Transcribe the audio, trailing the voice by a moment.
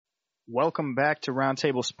Welcome back to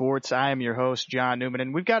Roundtable Sports. I am your host, John Newman,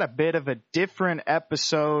 and we've got a bit of a different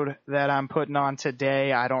episode that I'm putting on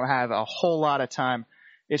today. I don't have a whole lot of time.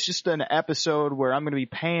 It's just an episode where I'm going to be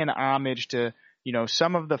paying homage to,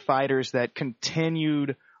 some of the fighters that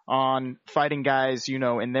continued on fighting guys,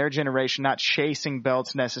 in their generation, not chasing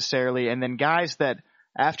belts necessarily, and then guys that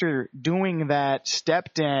after doing that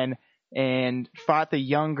stepped in and fought the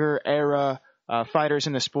younger era fighters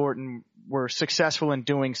in the sport and were successful in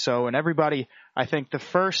doing so. And everybody, I think the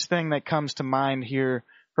first thing that comes to mind here,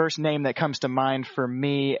 first name that comes to mind for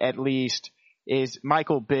me at least, is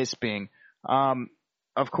Michael Bisping.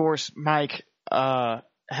 Of course, Mike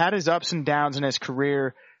had his ups and downs in his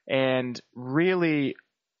career and really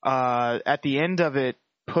at the end of it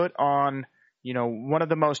put on, one of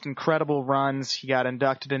the most incredible runs. He got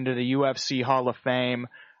inducted into the UFC Hall of Fame.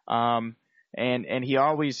 And he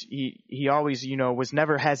always, was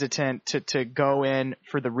never hesitant to go in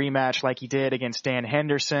for the rematch like he did against Dan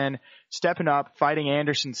Henderson, stepping up, fighting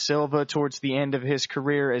Anderson Silva towards the end of his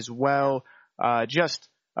career as well.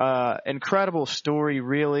 Incredible story,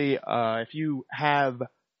 really. If you have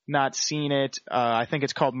not seen it, I think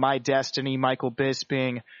it's called My Destiny. Michael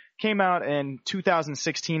Bisping came out in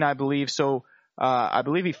 2016, I believe. So, I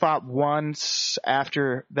believe he fought once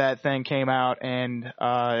after that thing came out, and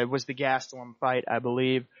it was the Gastelum fight, I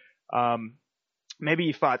believe. Maybe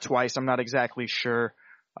he fought twice. I'm not exactly sure.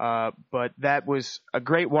 But that was a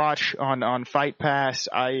great watch on Fight Pass.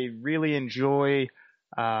 I really enjoy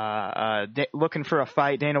looking for a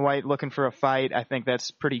fight. Dana White looking for a fight. I think that's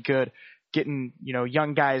pretty good. Getting,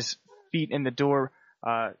 young guys' feet in the door.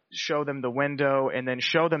 Show them the window and then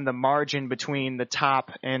show them the margin between the top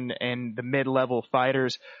and the mid-level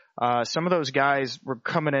fighters. Some of those guys were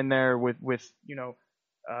coming in there with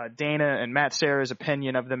Dana and Matt Serra's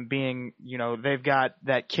opinion of them being, they've got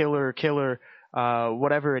that killer,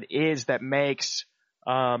 whatever it is that makes,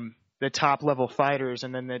 the top level fighters.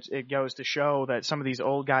 And then it goes to show that some of these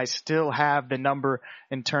old guys still have the number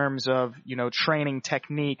in terms of, training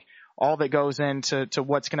technique, all that goes into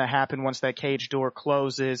what's going to happen once that cage door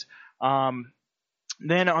closes.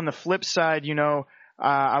 Then on the flip side,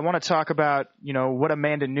 I want to talk about, what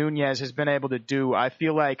Amanda Nunes has been able to do. I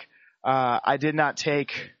feel like I did not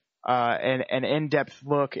take an in-depth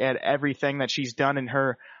look at everything that she's done in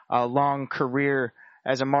her long career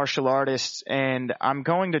as a martial artist, and I'm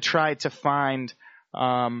going to try to find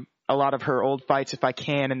a lot of her old fights if I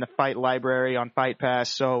can in the fight library on Fight Pass,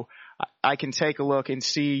 so I can take a look and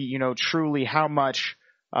see, truly how much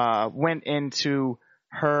went into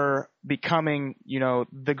her becoming,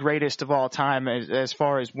 the greatest of all time as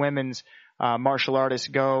far as women's martial artists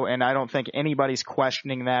go. And I don't think anybody's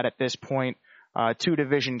questioning that at this point.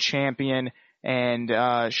 Two-division champion,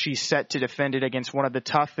 and she's set to defend it against one of the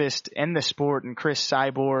toughest in the sport, and Chris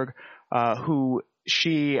Cyborg, who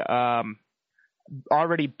she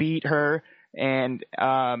already beat her, and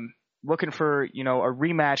looking for, a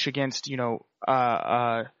rematch against,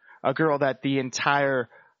 a girl that the entire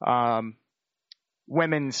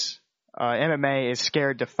women's MMA is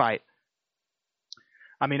scared to fight.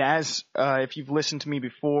 I mean, if you've listened to me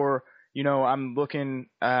before, I'm looking,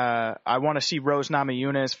 I want to see Rose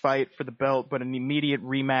Namajunas fight for the belt, but an immediate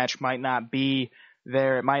rematch might not be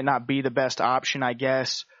there. It might not be the best option, I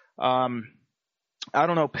guess. I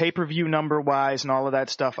don't know, pay-per-view number-wise and all of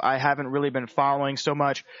that stuff, I haven't really been following so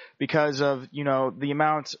much because of, the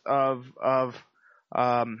amount of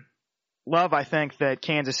love I think that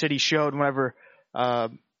Kansas City showed whenever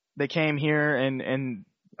they came here, and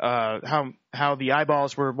how the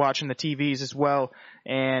eyeballs were watching the TVs as well,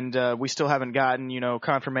 and we still haven't gotten,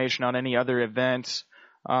 confirmation on any other events.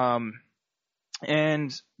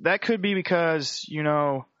 And that could be because,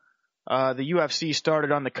 the UFC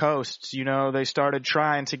started on the coasts. They started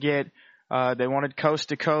trying to get, they wanted coast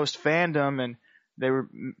to coast fandom, and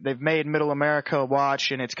they've made Middle America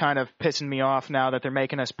watch, and it's kind of pissing me off now that they're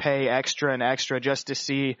making us pay extra and extra just to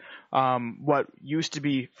see, what used to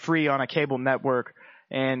be free on a cable network.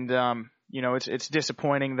 And, it's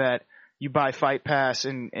disappointing that you buy Fight Pass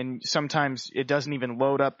and sometimes it doesn't even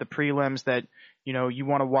load up the prelims that, you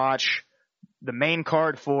want to watch the main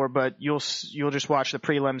card for, but you'll just watch the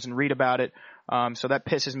prelims and read about it. So that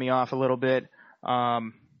pisses me off a little bit.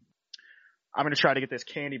 I'm going to try to get this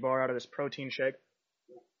candy bar out of this protein shake.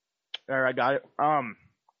 There, I got it.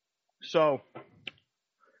 So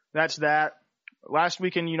that's that. Last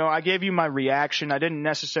weekend, I gave you my reaction. I didn't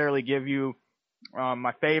necessarily give you,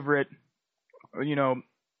 my favorite,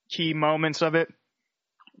 key moments of it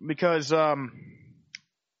because, it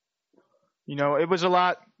was a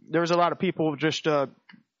lot. There was a lot of people just,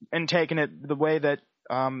 and taking it the way that,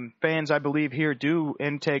 fans, I believe, here do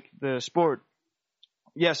intake the sport.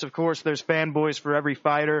 Yes, of course, there's fanboys for every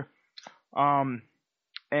fighter. And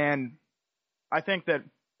I think that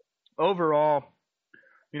overall,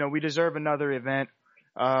 we deserve another event,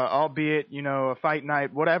 albeit, a fight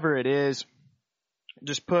night, whatever it is.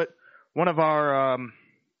 Just put one of our,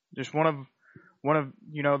 just one of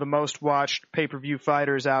the most watched pay-per-view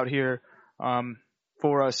fighters out here,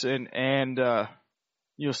 for us, and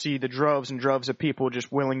you'll see the droves and droves of people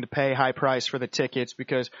just willing to pay high price for the tickets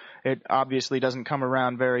because it obviously doesn't come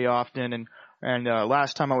around very often. And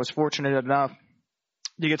last time I was fortunate enough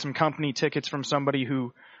to get some company tickets from somebody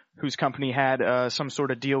whose company had some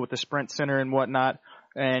sort of deal with the Sprint Center and whatnot.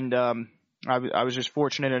 And I was just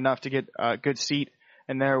fortunate enough to get a good seat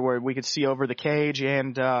in there where we could see over the cage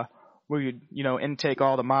and we could, intake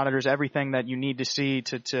all the monitors, everything that you need to see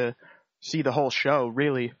to see the whole show,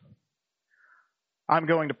 really. I'm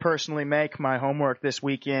going to personally make my homework this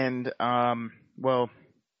weekend. Well,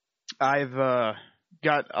 I've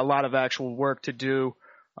got a lot of actual work to do,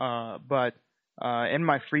 but in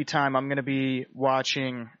my free time, I'm going to be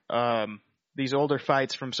watching these older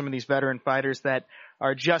fights from some of these veteran fighters that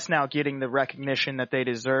are just now getting the recognition that they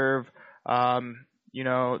deserve.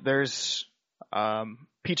 There's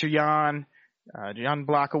Peter Yan, Jan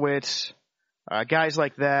Blachowicz, guys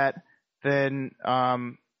like that. Then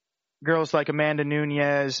girls like Amanda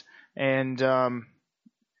Nunes and Jermaine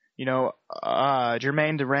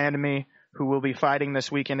Durandamy, who will be fighting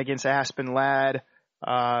this weekend against Aspen Ladd,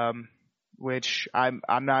 which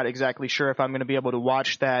I'm not exactly sure if I'm going to be able to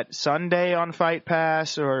watch that Sunday on Fight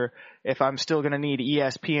Pass or if I'm still going to need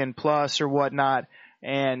ESPN Plus or whatnot.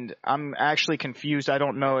 And I'm actually confused. I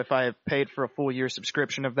don't know if I have paid for a full year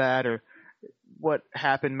subscription of that or what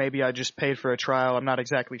happened. Maybe I just paid for a trial. I'm not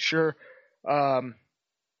exactly sure.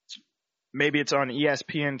 Maybe it's on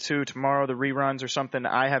ESPN2 tomorrow, the reruns or something.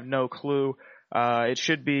 I have no clue. It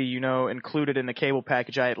should be, included in the cable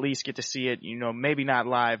package. I at least get to see it, maybe not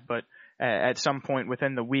live, but at some point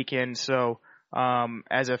within the weekend. So,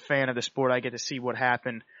 as a fan of the sport, I get to see what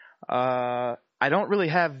happened. I don't really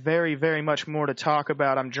have very, very much more to talk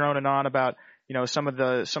about. I'm droning on about, some of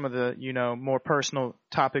the, more personal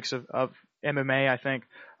topics of MMA. I think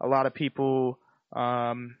a lot of people,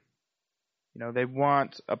 they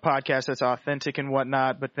want a podcast that's authentic and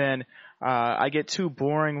whatnot, but then I get too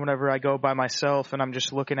boring whenever I go by myself and I'm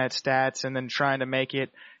just looking at stats and then trying to make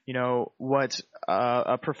it, what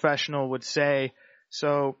a professional would say.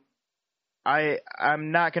 So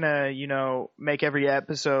I'm not gonna, make every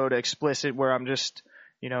episode explicit where I'm just,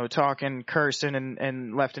 talking, cursing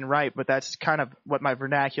and left and right, but that's kind of what my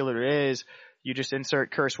vernacular is. You just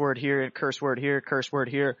insert curse word here, curse word here, curse word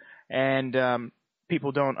here, and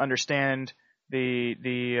people don't understand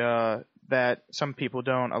that some people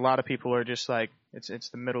don't. A lot of people are just like, it's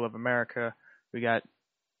the middle of America. We got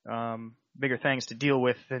bigger things to deal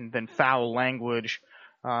with than foul language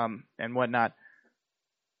and whatnot.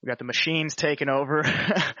 We got the machines taking over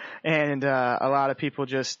and a lot of people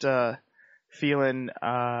just feeling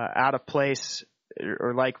out of place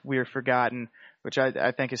or like we're forgotten, which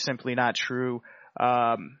I think is simply not true.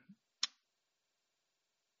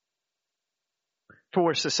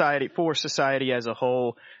 For society as a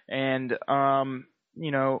whole. And,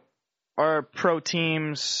 our pro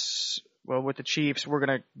teams, well, with the Chiefs, we're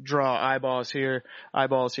going to draw eyeballs here.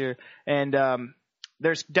 And,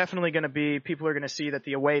 there's definitely going to be, people are going to see that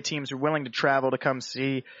the away teams are willing to travel to come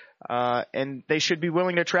see, and they should be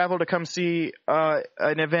willing to travel to come see,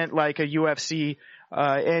 an event like a UFC,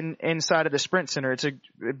 inside of the Sprint Center. It's a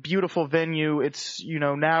beautiful venue. It's,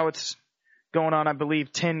 now it's going on, I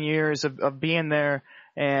believe, 10 years of being there.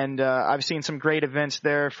 And, I've seen some great events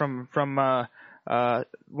there from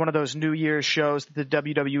one of those New Year's shows that the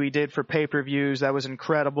WWE did for pay-per-views. That was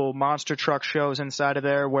incredible. Monster truck shows inside of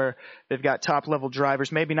there where they've got top-level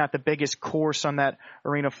drivers. Maybe not the biggest course on that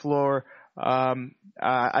arena floor.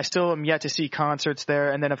 I still am yet to see concerts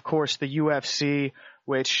there. And then, of course, the UFC,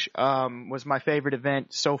 which was my favorite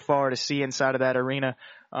event so far to see inside of that arena.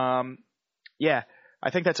 Yeah, I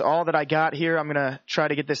think that's all that I got here. I'm going to try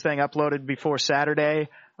to get this thing uploaded before Saturday.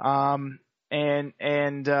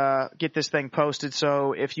 And get this thing posted.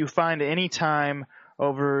 So if you find any time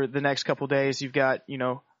over the next couple days, you've got,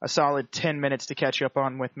 a solid 10 minutes to catch up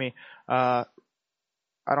on with me. I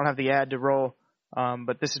don't have the ad to roll,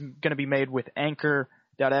 but this is going to be made with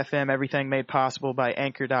Anchor.fm, everything made possible by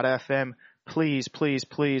Anchor.fm. Please, please,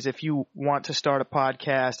 please, if you want to start a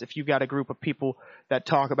podcast, if you've got a group of people that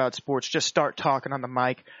talk about sports, just start talking on the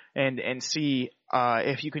mic and see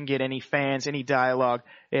if you can get any fans, any dialogue.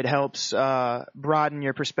 It helps broaden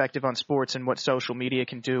your perspective on sports and what social media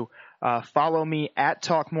can do. Follow me at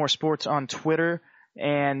Talk More Sports on Twitter.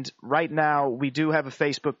 And right now we do have a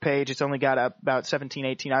Facebook page. It's only got about 17,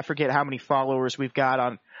 18. I forget how many followers we've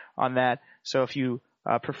got on that. So if you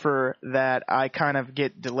prefer that, I kind of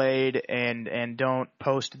get delayed and don't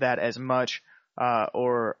post that as much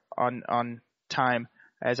or on time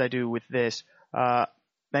as I do with this.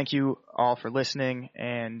 Thank you all for listening.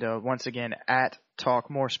 And once again, at Talk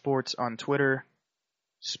More Sports on Twitter,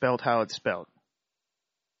 spelled how it's spelled.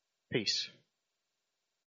 Peace.